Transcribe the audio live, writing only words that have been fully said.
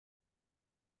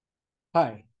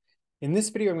Hi, in this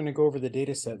video, I'm going to go over the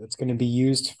data set that's going to be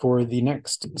used for the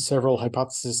next several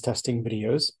hypothesis testing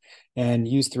videos and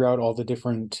used throughout all the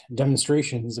different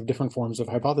demonstrations of different forms of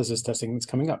hypothesis testing that's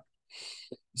coming up.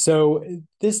 So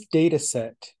this data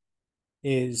set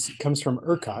comes from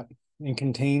ERCOT and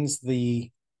contains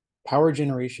the power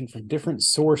generation from different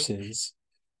sources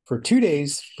for 2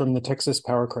 days from the Texas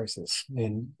power crisis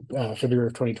in February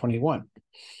of 2021.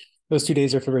 Those 2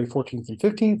 days are February 14th and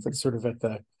 15th. It's sort of at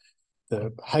the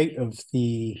height of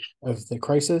the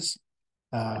crisis.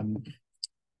 On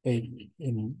the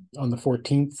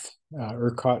 14th,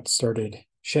 ERCOT started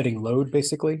shedding load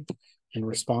basically in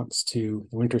response to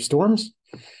the winter storms.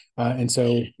 And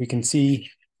so we can see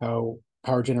how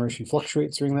power generation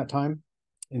fluctuates during that time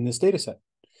in this data set.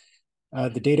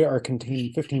 The data are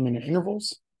contained in 15-minute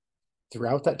intervals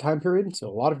throughout that time period. So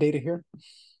a lot of data here.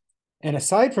 And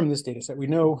aside from this data set, we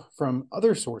know from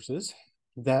other sources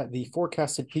that the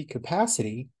forecasted peak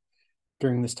capacity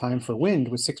during this time for wind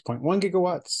was 6.1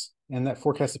 gigawatts, and that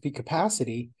forecasted peak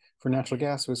capacity for natural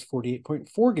gas was 48.4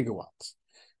 gigawatts.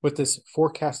 What this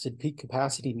forecasted peak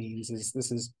capacity means is this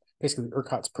is basically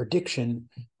ERCOT's prediction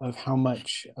of how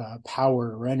much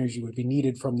power or energy would be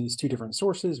needed from these two different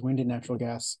sources, wind and natural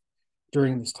gas,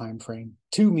 during this time frame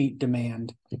to meet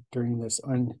demand during this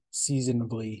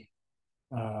unseasonably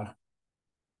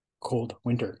cold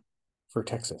winter for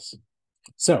Texas.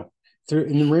 So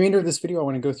in the remainder of this video, I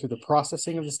want to go through the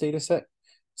processing of this data set.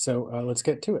 So let's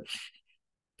get to it.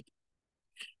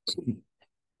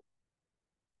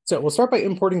 So we'll start by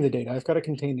importing the data. I've got it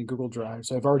contained in Google Drive.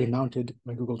 So I've already mounted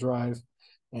my Google Drive.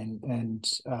 And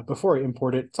before I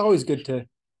import it, it's always good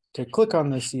to click on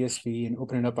the CSV and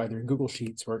open it up either in Google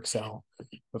Sheets or Excel,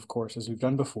 of course, as we've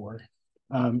done before.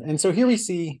 And so here we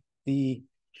see the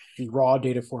raw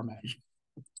data format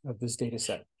of this data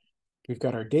set. We've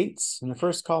got our dates in the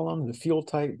first column, the fuel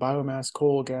type, biomass,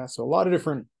 coal, gas. So a lot of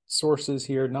different sources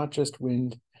here, not just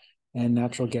wind and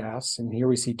natural gas. And here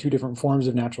we see two different forms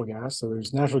of natural gas. So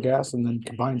there's natural gas and then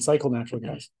combined cycle natural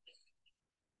gas.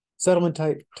 Settlement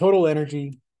type, total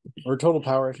energy, or total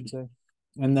power, I should say.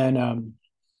 And then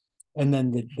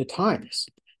the times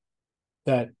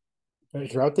that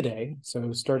throughout the day.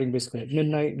 So starting basically at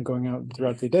midnight and going out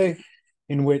throughout the day,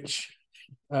 in which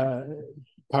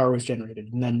power was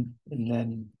generated. And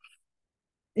then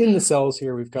in the cells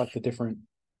here, we've got the different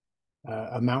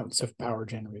amounts of power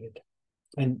generated.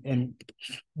 And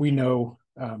we know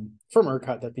from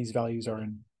ERCOT that these values are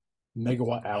in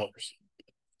megawatt hours.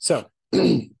 So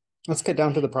let's get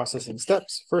down to the processing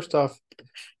steps. First off,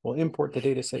 we'll import the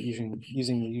data set using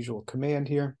the usual command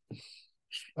here.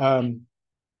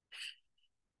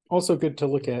 Also good to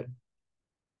look at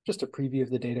just a preview of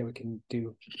the data. We can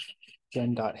do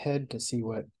gen.head to see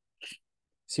what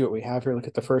we have here. Look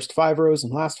at the first 5 rows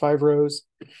and last 5 rows,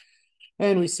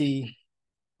 and we see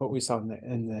what we saw in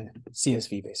the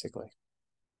CSV basically.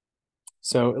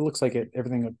 So it looks like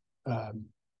everything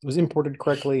was imported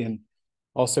correctly, and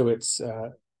also it's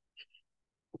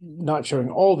not showing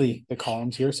all the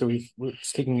columns here. So we're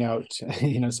taking out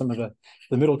some of the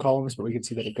middle columns, but we can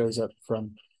see that it goes up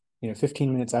from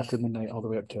 15 minutes after midnight all the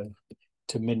way up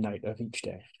to midnight of each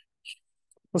day.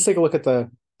 Let's take a look at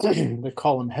the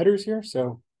column headers here.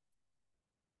 So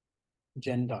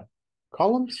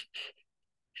gen.columns.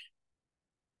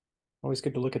 Always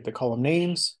good to look at the column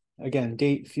names. Again,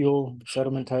 date, fuel,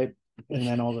 settlement type, and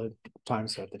then all the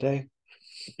times throughout the day.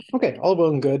 Okay, all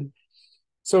well and good.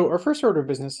 So our first order of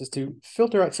business is to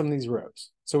filter out some of these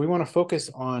rows. So we want to focus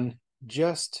on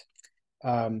just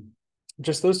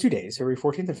those 2 days, February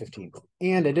 14th and 15th.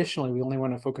 And additionally, we only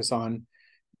want to focus on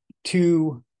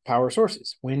 2 power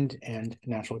sources, wind and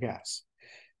natural gas.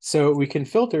 So we can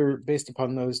filter based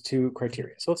upon those 2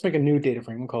 criteria. So let's make a new data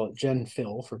frame. We'll call it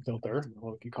genfill for filter.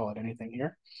 Well, we can call it anything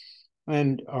here.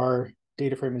 And our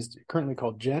data frame is currently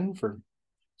called gen,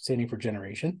 standing for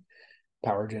generation,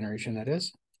 power generation, that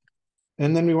is.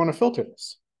 And then we want to filter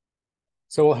this.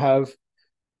 So we'll have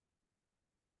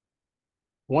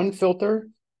one filter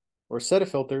or set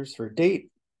of filters for date,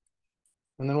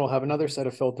 and then we'll have another set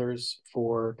of filters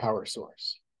for power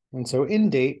source. And so in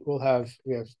date, we have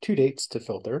 2 dates to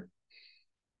filter.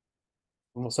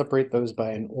 And we'll separate those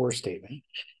by an or statement.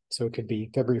 So it could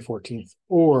be February 14th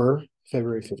or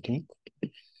February 15th.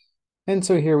 And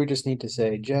so here we just need to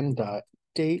say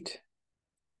gen.date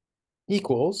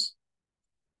equals,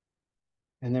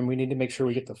 and then we need to make sure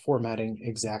we get the formatting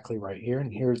exactly right here.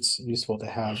 And here it's useful to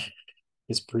have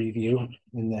this preview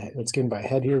it's given by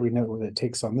head here. We know what it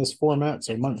takes on this format.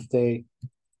 So month, day,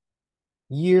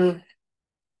 year.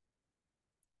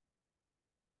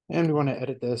 And we want to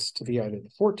edit this to be either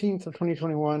the 14th of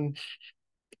 2021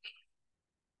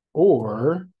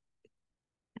 or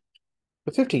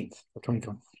the 15th of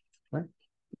 2020, right?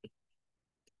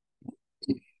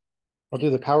 I'll do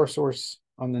the power source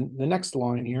on the next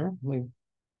line here. Let me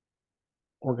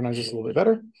organize this a little bit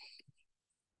better.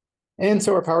 And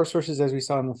so our power sources, as we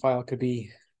saw in the file, could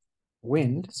be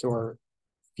wind. So our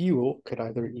fuel could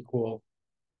either equal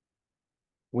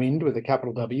wind with a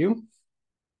capital W,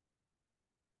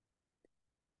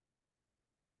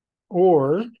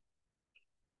 or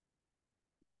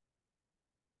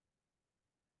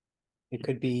it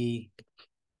could be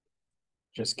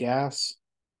just gas,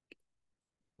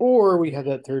 or we have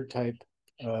that third type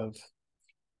of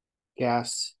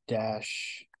gas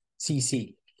dash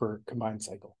CC for combined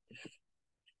cycle.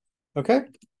 Okay,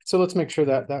 so let's make sure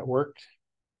that that worked.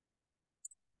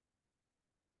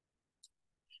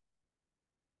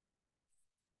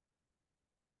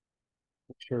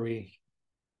 Make sure we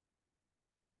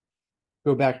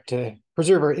go back to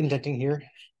preserve our indenting here,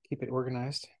 keep it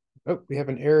organized. Oh, we have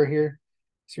an error here.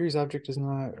 Series object is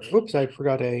not, oops, I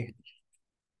forgot a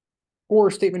or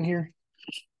statement here.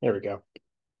 There we go.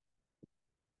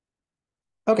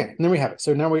 Okay, and then we have it.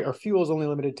 So now our fuel is only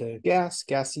limited to gas,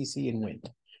 gas CC, and wind.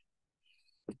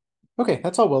 Okay,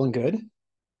 that's all well and good.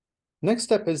 Next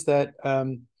step is that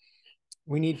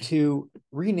we need to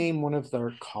rename one of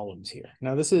our columns here.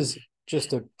 Now this is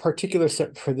just a particular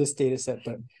set for this data set,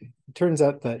 but it turns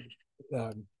out that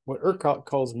what ERC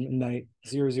calls midnight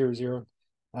 000,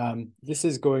 this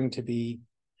is going to be,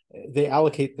 they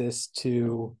allocate this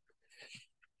to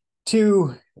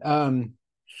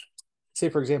say,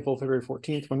 for example, February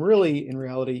 14th, when really, in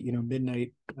reality,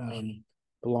 midnight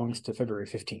belongs to February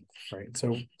 15th, right?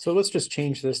 So let's just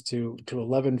change this to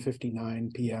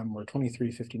 11:59 p.m. or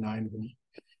 23:59 when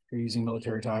you're using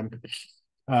military time,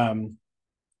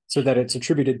 so that it's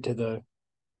attributed to the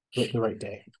right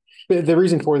day. The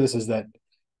reason for this is that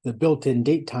the built-in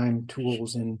date time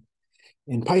tools in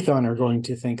Python are going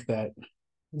to think that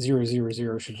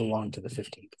 000 should belong to the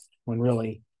 15th, when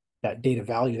really that data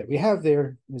value that we have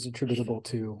there is attributable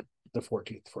to the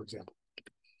 14th, for example.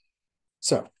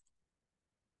 So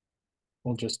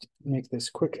we'll just make this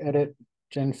quick edit,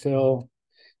 genfill,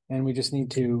 and we just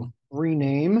need to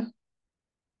rename.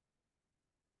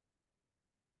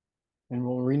 And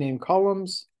we'll rename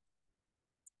columns.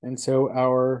 And so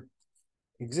our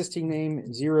existing name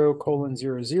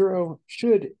 0:00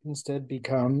 should instead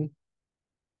become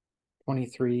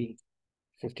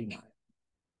 23:59.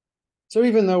 So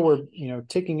even though we're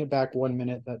taking it back 1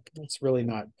 minute, that's really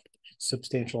not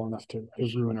substantial enough to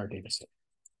ruin our data set.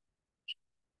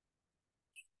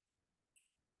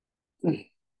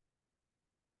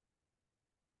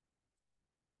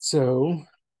 So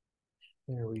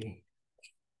there we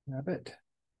have it.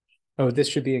 Oh, this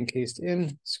should be encased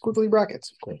in squiggly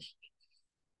brackets, of course.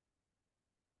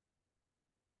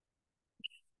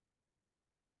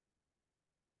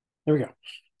 There we go.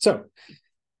 So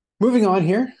moving on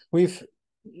here, we're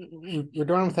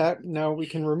done with that. Now we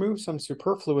can remove some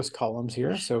superfluous columns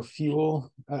here. So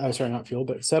fuel, sorry, not fuel,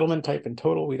 but settlement type and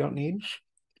total we don't need.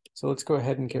 So let's go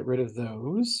ahead and get rid of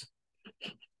those.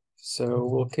 So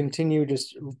we'll continue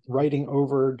just writing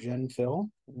over genfill.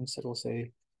 Instead we'll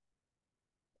say,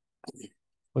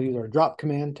 we'll use our drop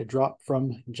command to drop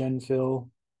from genfill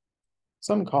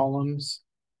some columns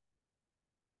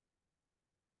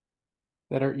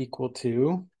that are equal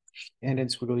to, and in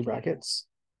squiggly brackets,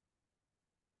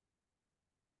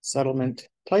 settlement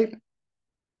type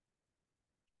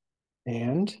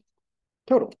and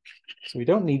total. So we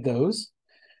don't need those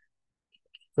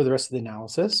for the rest of the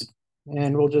analysis.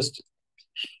 And we'll just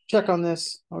check on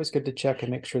this. Always good to check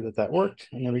and make sure that that worked.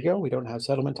 And there we go. We don't have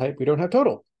settlement type. We don't have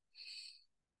total.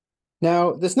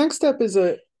 Now, this next step is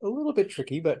a little bit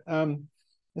tricky, but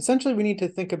essentially we need to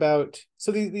think about,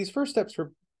 so these first steps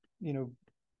were,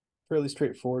 fairly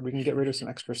straightforward. We can get rid of some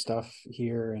extra stuff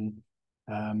here and,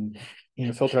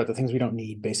 filter out the things we don't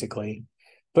need, basically.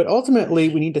 But ultimately,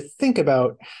 we need to think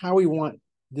about how we want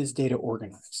this data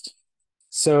organized.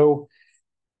 So,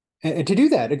 and to do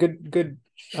that, a good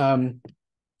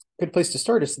place to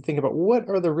start is to think about what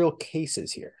are the real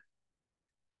cases here.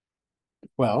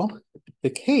 Well, the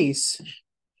case,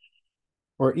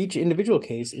 or each individual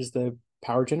case, is the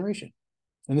power generation.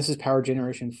 And this is power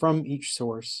generation from each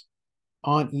source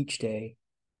on each day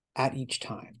at each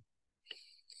time.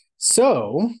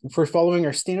 So if we're following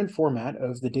our standard format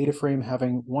of the data frame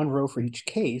having one row for each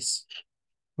case,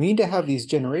 we need to have these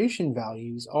generation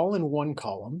values all in one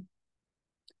column.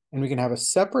 And we can have a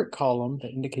separate column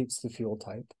that indicates the fuel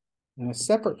type, and a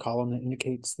separate column that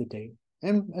indicates the date,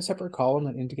 and a separate column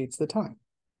that indicates the time.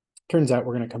 Turns out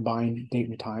we're going to combine date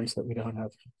and time so that we don't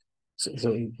have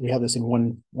so we have this in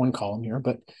one column here,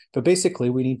 but basically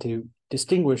we need to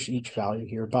distinguish each value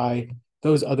here by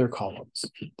those other columns,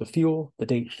 the fuel, the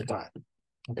date, the time,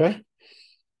 okay?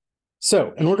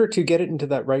 So in order to get it into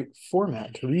that right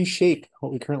format, to reshape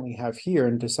what we currently have here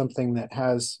into something that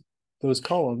has those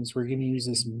columns, we're going to use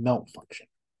this melt function.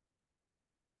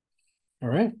 All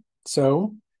right,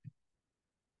 so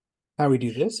how we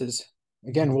do this is,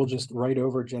 again, we'll just write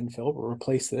over genfill, we'll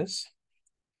replace this,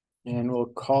 and we'll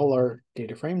call our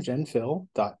data frame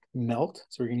genfill.melt.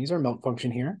 So we're going to use our melt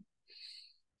function here.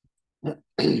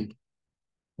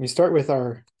 We start with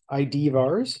our ID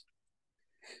vars.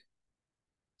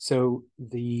 So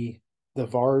the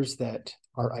vars that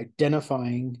are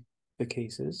identifying the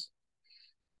cases.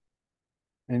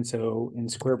 And so in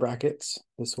square brackets,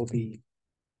 this will be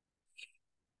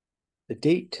the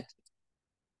date,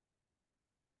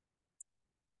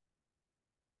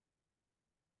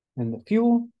 and the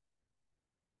fuel,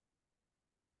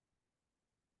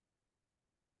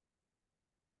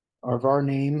 our var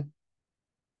name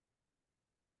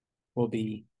will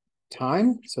be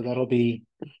time, so that'll be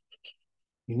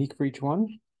unique for each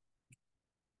one.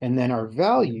 And then our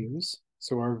values,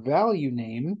 so our value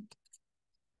name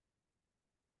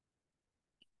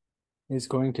is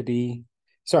going to be,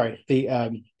 sorry,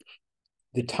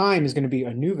 the time is going to be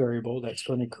a new variable that's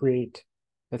going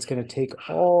to take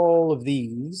all of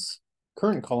these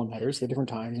current column headers, the different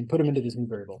times, and put them into this new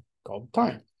variable called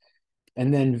time.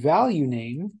 And then value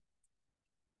name,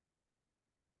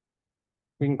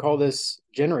 we can call this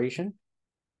generation.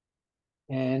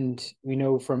 And we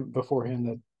know from beforehand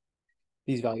that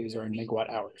these values are in megawatt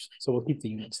hours. So we'll keep the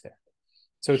units there.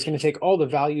 So it's going to take all the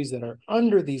values that are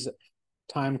under these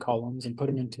time columns and put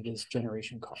them into this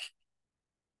generation column.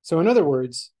 So in other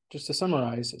words, just to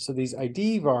summarize, so these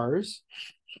ID vars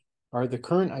are the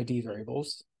current ID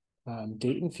variables,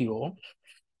 date and fuel.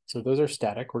 So those are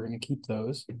static. We're going to keep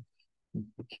those.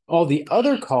 All the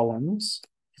other columns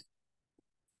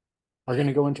are going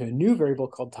to go into a new variable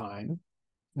called time.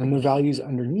 And the values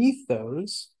underneath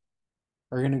those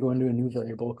are going to go into a new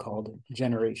variable called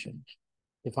generation,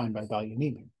 defined by value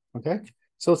name. Okay,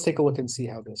 so let's take a look and see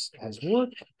how this has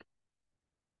worked.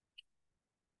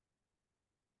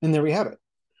 And there we have it.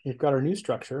 We've got our new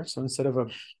structure. So instead of a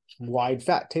wide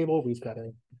fat table, we've got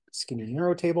a skinny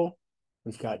narrow table.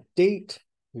 We've got date,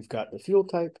 we've got the fuel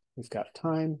type, we've got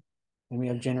time, and we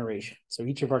have generation. So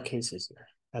each of our cases here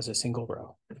has a single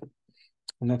row.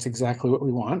 And that's exactly what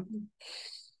we want.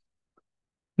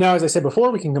 Now, as I said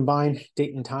before, we can combine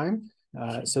date and time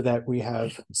so that we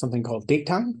have something called date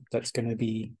time that's going to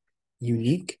be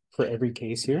unique for every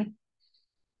case here.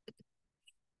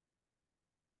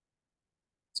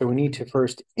 So we need to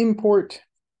first import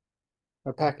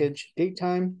a package date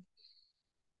time.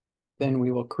 Then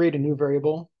we will create a new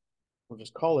variable. We'll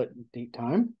just call it date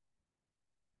time.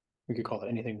 We could call it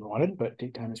anything we wanted, but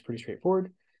date time is pretty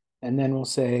straightforward. And then we'll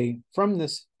say from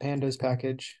this pandas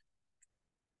package,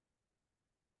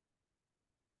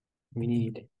 we're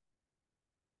going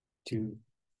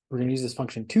to use this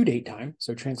function toDateTime.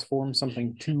 So transform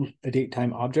something to a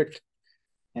datetime object.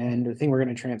 And the thing we're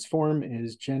going to transform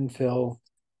is genfill.date,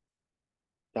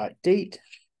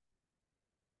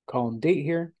 column date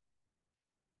here,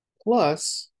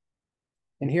 plus,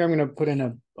 and here I'm going to put in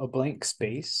a blank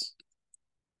space,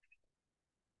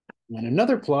 and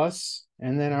another plus,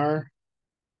 and then our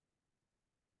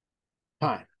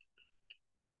time.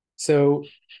 So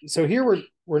here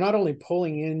we're not only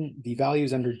pulling in the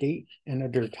values under date and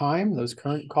under time, those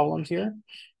current columns here,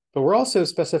 but we're also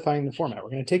specifying the format. We're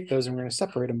going to take those and we're going to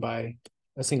separate them by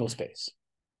a single space.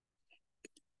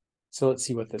 So let's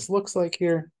see what this looks like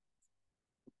here.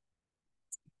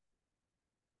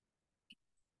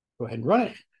 Go ahead and run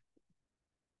it.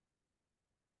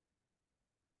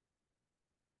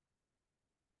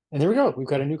 And there we go. We've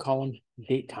got a new column,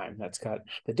 date time. That's got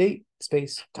the date,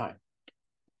 space, time,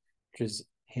 which is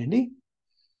handy.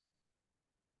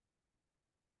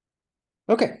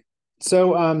 Okay.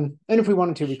 So, and if we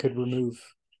wanted to, we could remove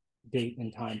date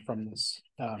and time from this,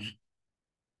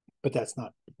 but that's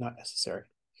not necessary.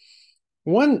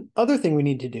 One other thing we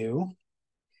need to do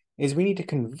is we need to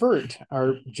convert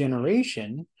our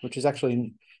generation, which is actually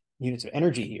in units of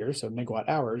energy here, so megawatt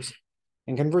hours,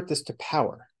 and convert this to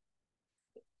power.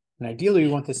 And ideally,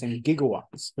 we want this in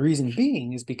gigawatts. The reason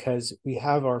being is because we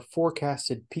have our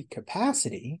forecasted peak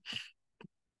capacity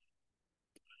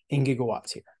in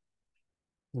gigawatts here.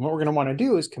 And what we're going to want to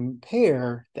do is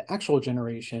compare the actual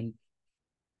generation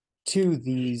to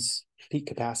these peak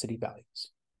capacity values.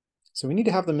 So we need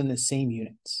to have them in the same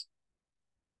units.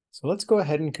 So let's go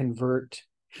ahead and convert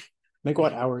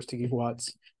megawatt hours to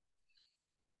gigawatts.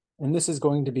 And this is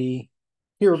going to be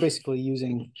here we're basically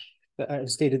using,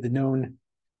 I've stated the known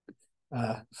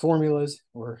formulas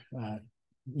or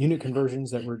unit conversions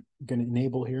that we're going to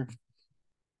enable here.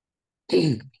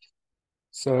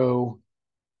 So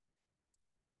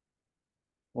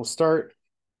we'll start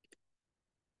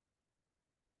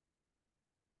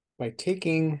by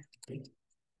taking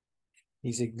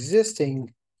these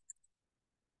existing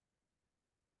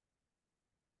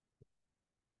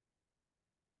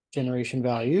generation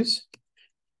values.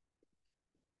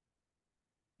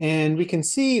 And we can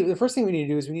see the first thing we need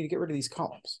to do is we need to get rid of these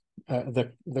columns,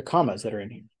 the commas that are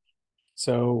in here.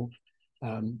 So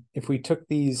if we took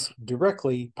these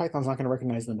directly, Python's not going to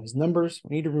recognize them as numbers.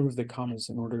 We need to remove the commas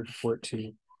in order for it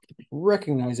to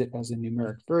recognize it as a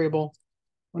numeric variable.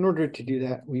 In order to do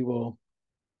that, we will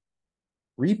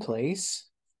replace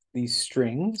these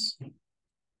strings. We're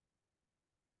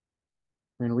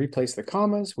going to replace the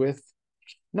commas with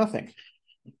nothing.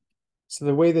 So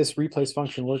the way this replace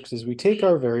function works is we take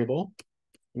our variable,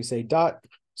 we say dot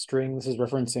string, this is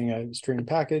referencing a string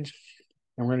package,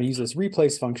 and we're going to use this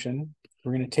replace function.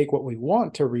 We're going to take what we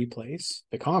want to replace,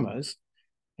 the commas,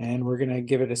 and we're going to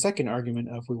give it a second argument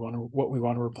of what we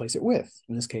want to replace it with,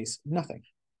 in this case, nothing.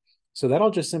 So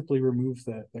that'll just simply remove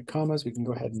the commas. We can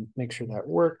go ahead and make sure that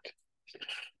worked.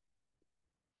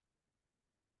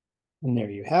 And there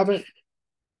you have it.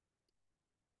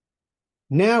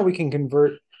 Now we can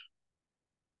convert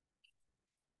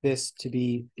this to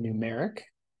be numeric.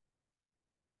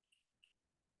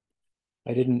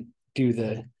 I didn't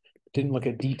look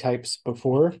at data types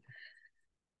before,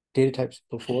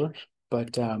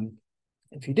 but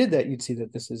if you did that, you'd see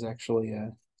that this is actually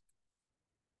a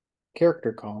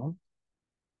character column,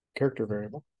 character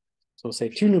variable. So we'll say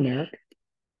to numeric.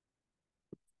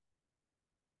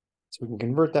 So we can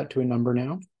convert that to a number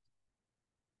now,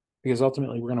 because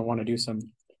ultimately we're going to want to do some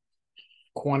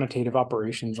quantitative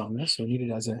operations on this. So we need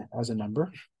it as a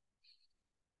number.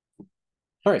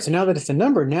 All right, so now that it's a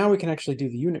number, now we can actually do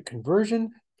the unit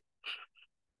conversion.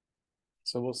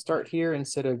 So we'll start here.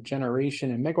 Instead of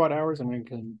generation in megawatt hours, I'm going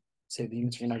to say the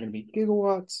units are now going to be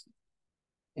gigawatts.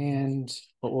 And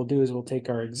what we'll do is we'll take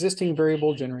our existing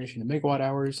variable, generation in megawatt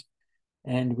hours,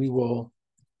 and we will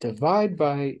divide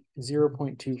by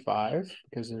 0.25,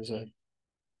 because there's a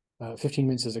 15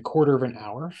 minutes is a quarter of an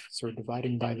hour. So we're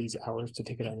dividing by these hours to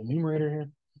take it out of the numerator here.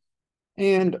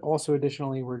 And also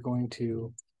additionally, we're going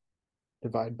to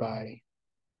divide by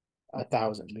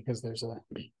 1,000, because there's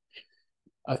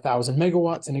 1,000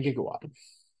 megawatts in a gigawatt.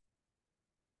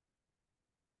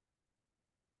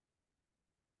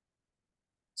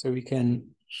 So we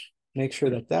can make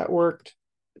sure that that worked.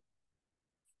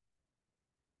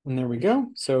 And there we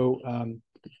go. So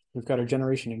we've got our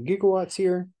generation in gigawatts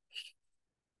here.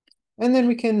 And then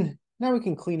now we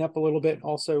can clean up a little bit.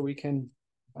 Also, we can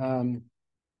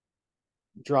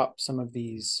drop some of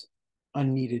these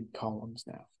unneeded columns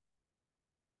now.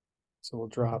 So we'll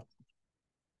drop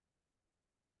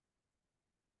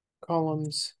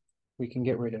columns. We can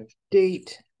get rid of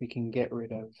date. We can get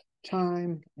rid of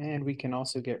time. And we can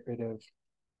also get rid of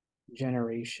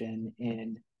generation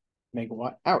in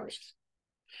megawatt hours.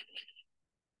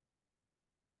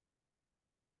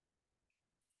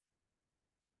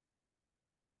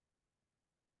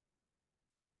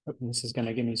 Oh, this is going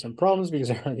to give me some problems because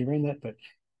I already ran that, but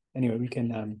anyway, we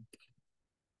can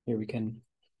here we can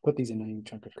put these in a new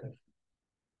chunk of code.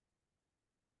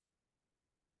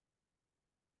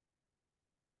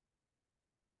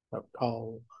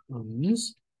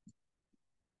 Columns.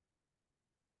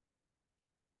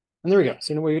 And there we go.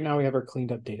 So now we have our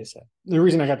cleaned up data set. The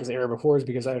reason I got this error before is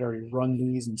because I had already run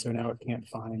these, and so now it can't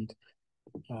find,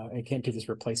 it can't do this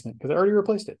replacement because I already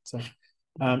replaced it. So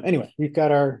anyway, we've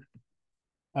got our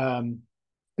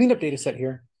cleaned up data set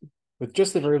here with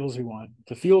just the variables we want: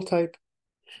 the fuel type,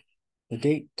 the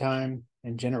date, time,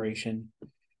 and generation.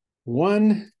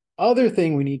 One other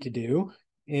thing we need to do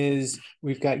is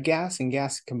we've got gas and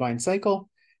gas combined cycle.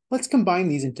 Let's combine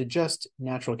these into just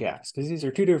natural gas, because these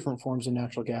are two different forms of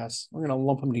natural gas. We're going to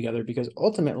lump them together because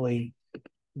ultimately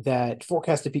that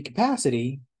forecasted peak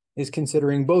capacity is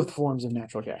considering both forms of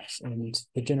natural gas, and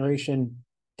the generation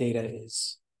data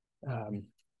is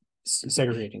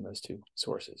segregating those two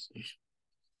sources.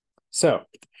 So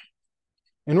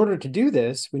in order to do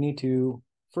this, we need to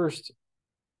first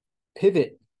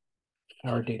pivot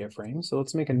our data frame. So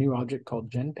let's make a new object called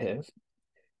genPiv.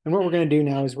 And what we're going to do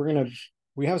now is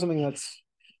we have something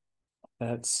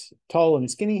that's tall and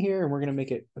skinny here, and we're going to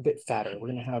make it a bit fatter.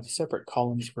 We're going to have separate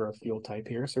columns for a fuel type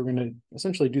here. So we're going to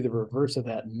essentially do the reverse of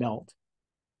that melt,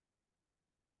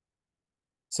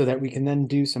 so that we can then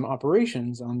do some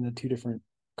operations on the two different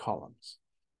columns.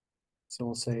 So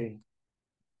we'll say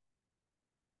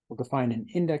we'll define an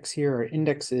index here. Our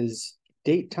index is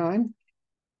date time.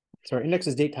 So our index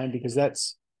is date time because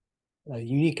that's a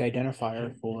unique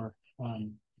identifier for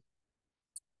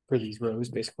these rows,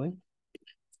 basically.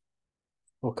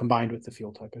 Well, combined with the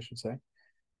field type, I should say.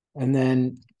 And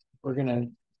then we're going to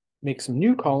make some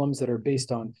new columns that are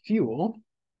based on fuel.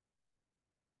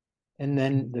 And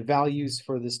then the values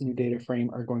for this new data frame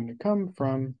are going to come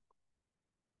from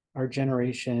our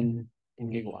generation in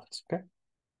gigawatts, okay?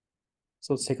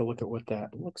 So let's take a look at what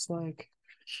that looks like.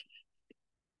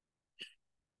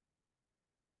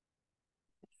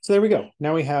 So there we go.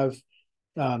 Now we have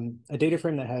a data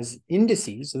frame that has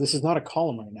indices. So this is not a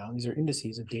column right now. These are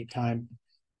indices of date time.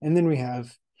 And then we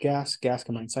have gas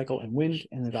combined cycle, and wind,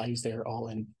 and the values there all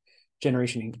in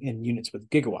generation in units with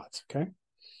gigawatts, okay?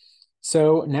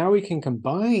 So now we can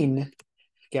combine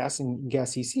gas and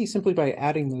gas CC simply by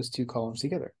adding those two columns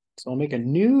together. So I'll make a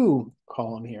new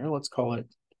column here. Let's call it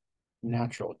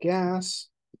natural gas.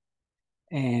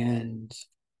 And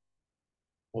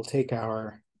we'll take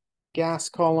our gas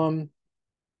column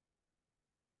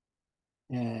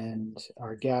and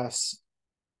our gas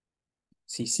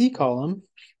CC column,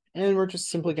 and we're just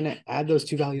simply going to add those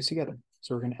two values together.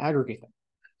 So we're going to aggregate them.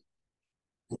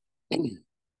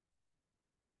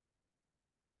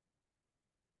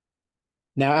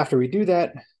 Now, after we do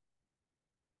that,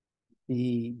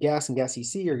 the gas and gas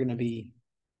CC are going to be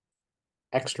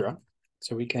extra,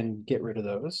 so we can get rid of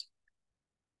those.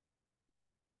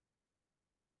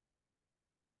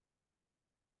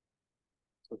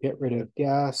 So get rid of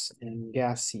gas and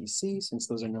gas CC since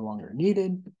those are no longer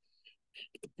needed.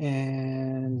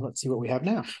 And let's see what we have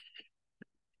now.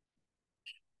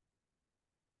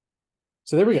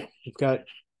 So there we go. We've got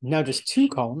now just two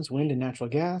columns, wind and natural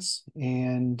gas.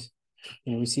 And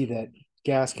we see that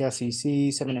gas CC,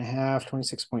 7.5,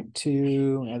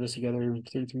 26.2. We add those together,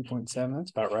 33.7.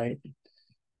 That's about right.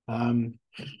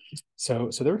 So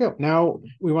there we go. Now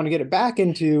we want to get it back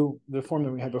into the form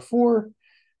that we had before,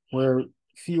 where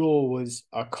fuel was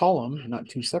a column, not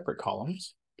two separate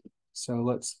columns. So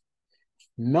let's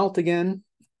melt again.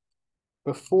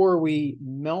 Before we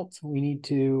melt, we need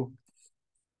to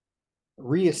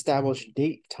reestablish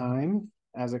date time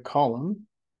as a column.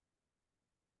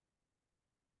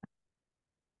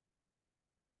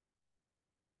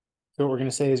 So what we're going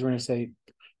to say is we're going to say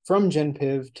from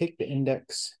genpiv, take the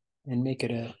index and make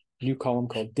it a new column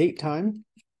called date time.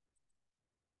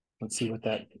 Let's see what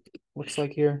that looks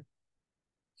like here.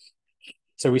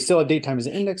 So we still have date time as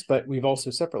an index, but we've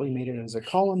also separately made it as a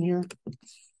column here.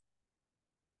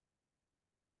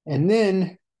 And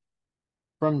then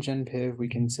from genpiv, we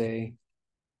can say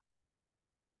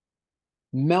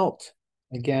melt.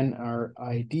 Again, our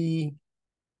ID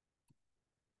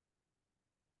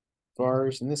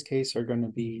vars in this case are going to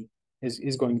be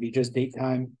is going to be just date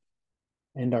time,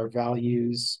 and our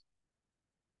values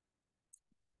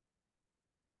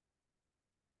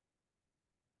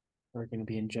are going to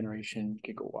be in generation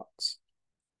gigawatts.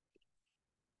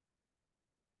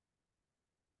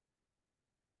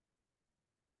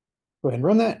 Go ahead and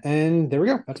run that, and there we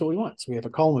go. That's what we want. So we have a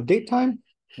column of date time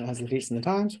that has the dates and the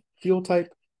times, fuel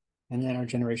type, and then our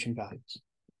generation values.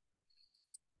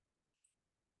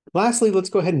 Lastly, let's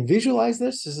go ahead and visualize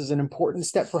this. This is an important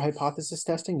step for hypothesis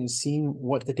testing, is seeing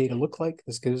what the data look like.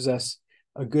 This gives us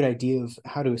a good idea of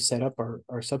how to set up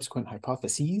our subsequent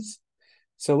hypotheses.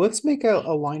 So let's make a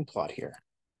line plot here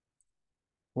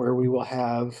where we will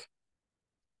have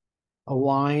a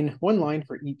line, one line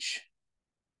for each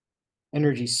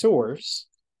energy source,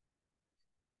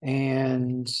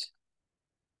 and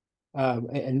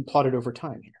plotted over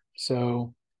time here.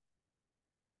 So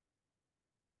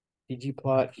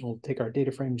ggplot, we'll take our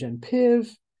data frame genpiv,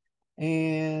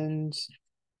 and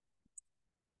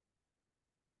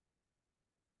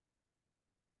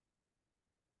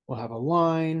we'll have a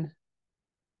line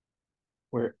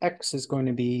where X is going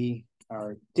to be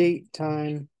our date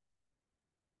time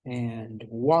and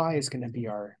Y is going to be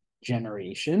our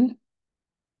generation.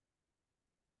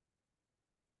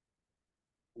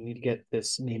 We need to get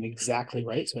this name exactly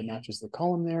right so it matches the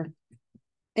column there.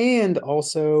 And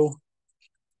also,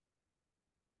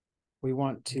 we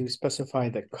want to specify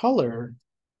the color,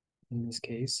 in this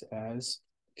case, as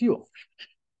fuel.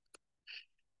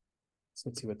 So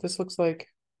let's see what this looks like.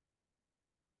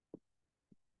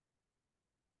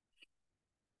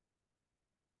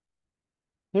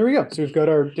 There we go. So we've got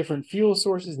our different fuel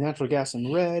sources, natural gas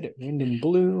in red, wind in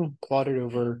blue, plotted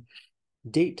over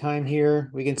date time here.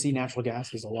 We can see natural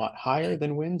gas is a lot higher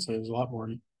than wind, so there's a lot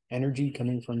more energy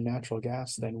coming from natural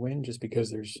gas than wind, just because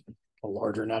there's a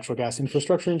larger natural gas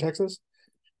infrastructure in Texas.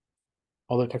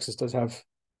 Although Texas does have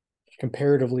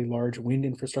comparatively large wind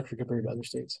infrastructure compared to other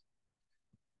states.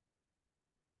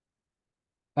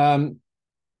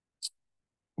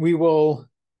 We will,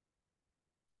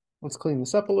 let's clean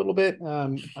this up a little bit.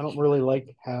 I don't really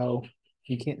like how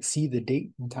you can't see the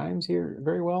date and times here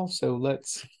very well. So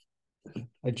let's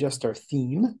adjust our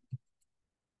theme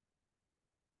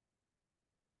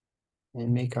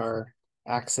and make our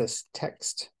axis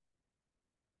text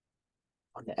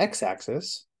on the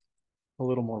x-axis a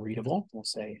little more readable. We'll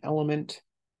say element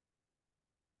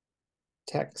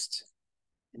text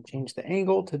and change the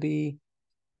angle to be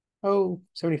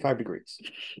 75 degrees.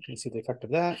 You can see the effect of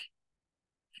that.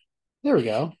 There we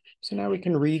go. So now we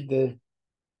can read the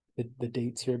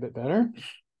dates here a bit better.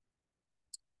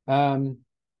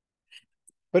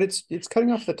 But it's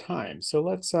cutting off the time. So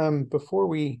let's before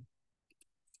we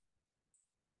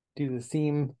do the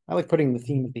theme, I like putting the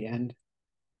theme at the end.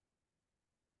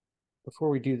 Before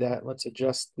we do that, let's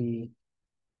adjust the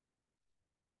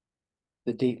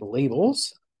date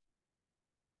labels.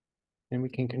 And we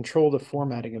can control the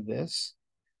formatting of this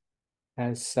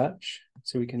as such.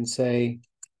 So we can say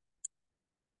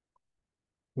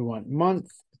we want month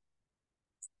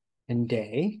and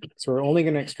day. So we're only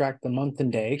going to extract the month and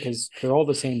day because they're all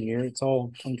the same year. It's all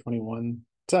 2021.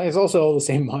 It's also all the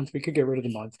same month. We could get rid of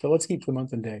the month, but let's keep the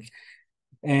month and day.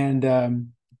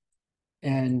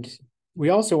 And we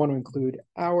also want to include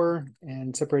hour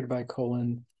and separated by a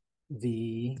colon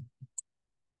the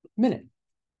minute.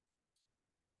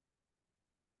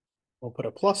 We'll put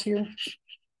a plus here.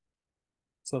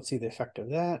 So let's see the effect of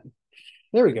that.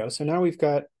 There we go. So now we've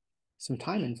got some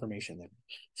time information there.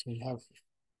 So we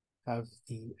have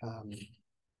the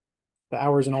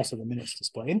hours and also the minutes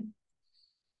displayed.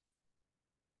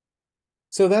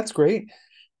 So that's great.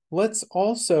 Let's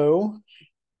also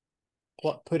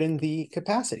put in the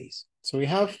capacities. So we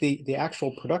have the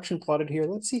actual production plotted here.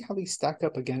 Let's see how these stack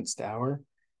up against our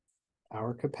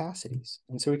capacities.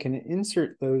 And so we can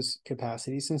insert those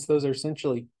capacities, since those are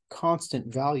essentially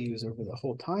constant values over the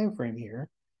whole time frame here.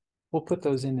 We'll put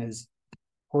those in as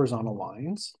horizontal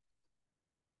lines.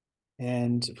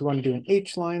 And if we want to do an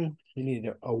H line, we need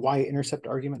a y-intercept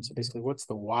argument. So basically, what's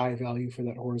the y value for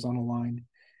that horizontal line?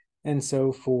 And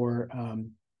so for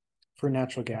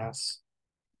natural gas,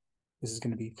 this is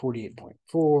going to be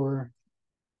 48.4,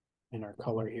 and our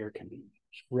color here can be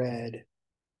red,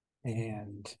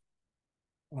 and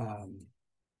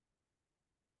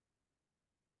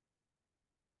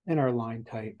our line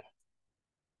type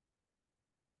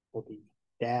will be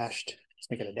dashed. Let's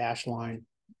make it a dashed line.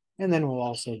 And then we'll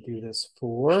also do this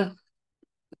for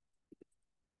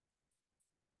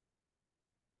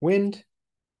wind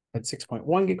at 6.1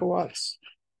 gigawatts.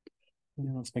 And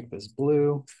then let's make this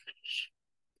blue.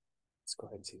 Let's go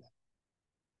ahead and see that.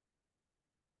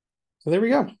 So there we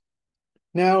go.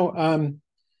 Now,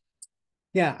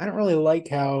 yeah, I don't really like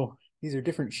how these are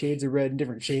different shades of red and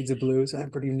different shades of blue. So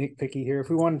I'm pretty nitpicky here. If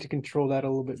we wanted to control that a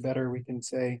little bit better, we can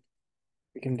say,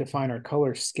 we can define our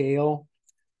color scale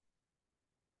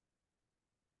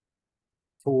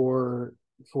for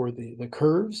the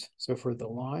curves, so for the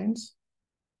lines,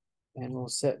 and we'll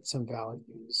set some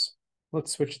values.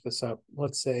 Let's switch this up.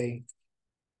 Let's say,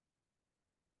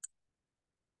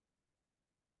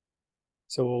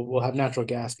 so we'll have natural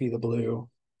gas be the blue,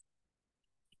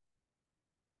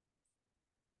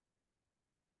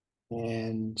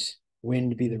 and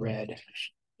wind be the red.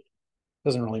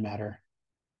 Doesn't really matter.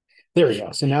 There we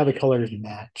go. So now the colors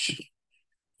match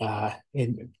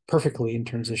perfectly in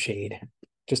terms of shade,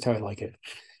 just how I like it.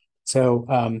 So,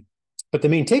 but the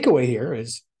main takeaway here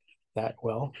is that,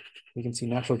 well, you can see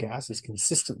natural gas is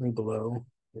consistently below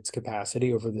its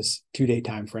capacity over this 2-day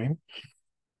time frame.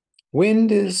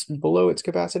 Wind is below its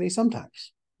capacity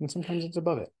sometimes, and sometimes it's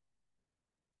above it.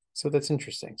 So that's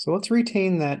interesting. So let's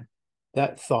retain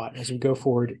that thought as we go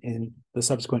forward in the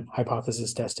subsequent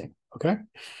hypothesis testing, okay?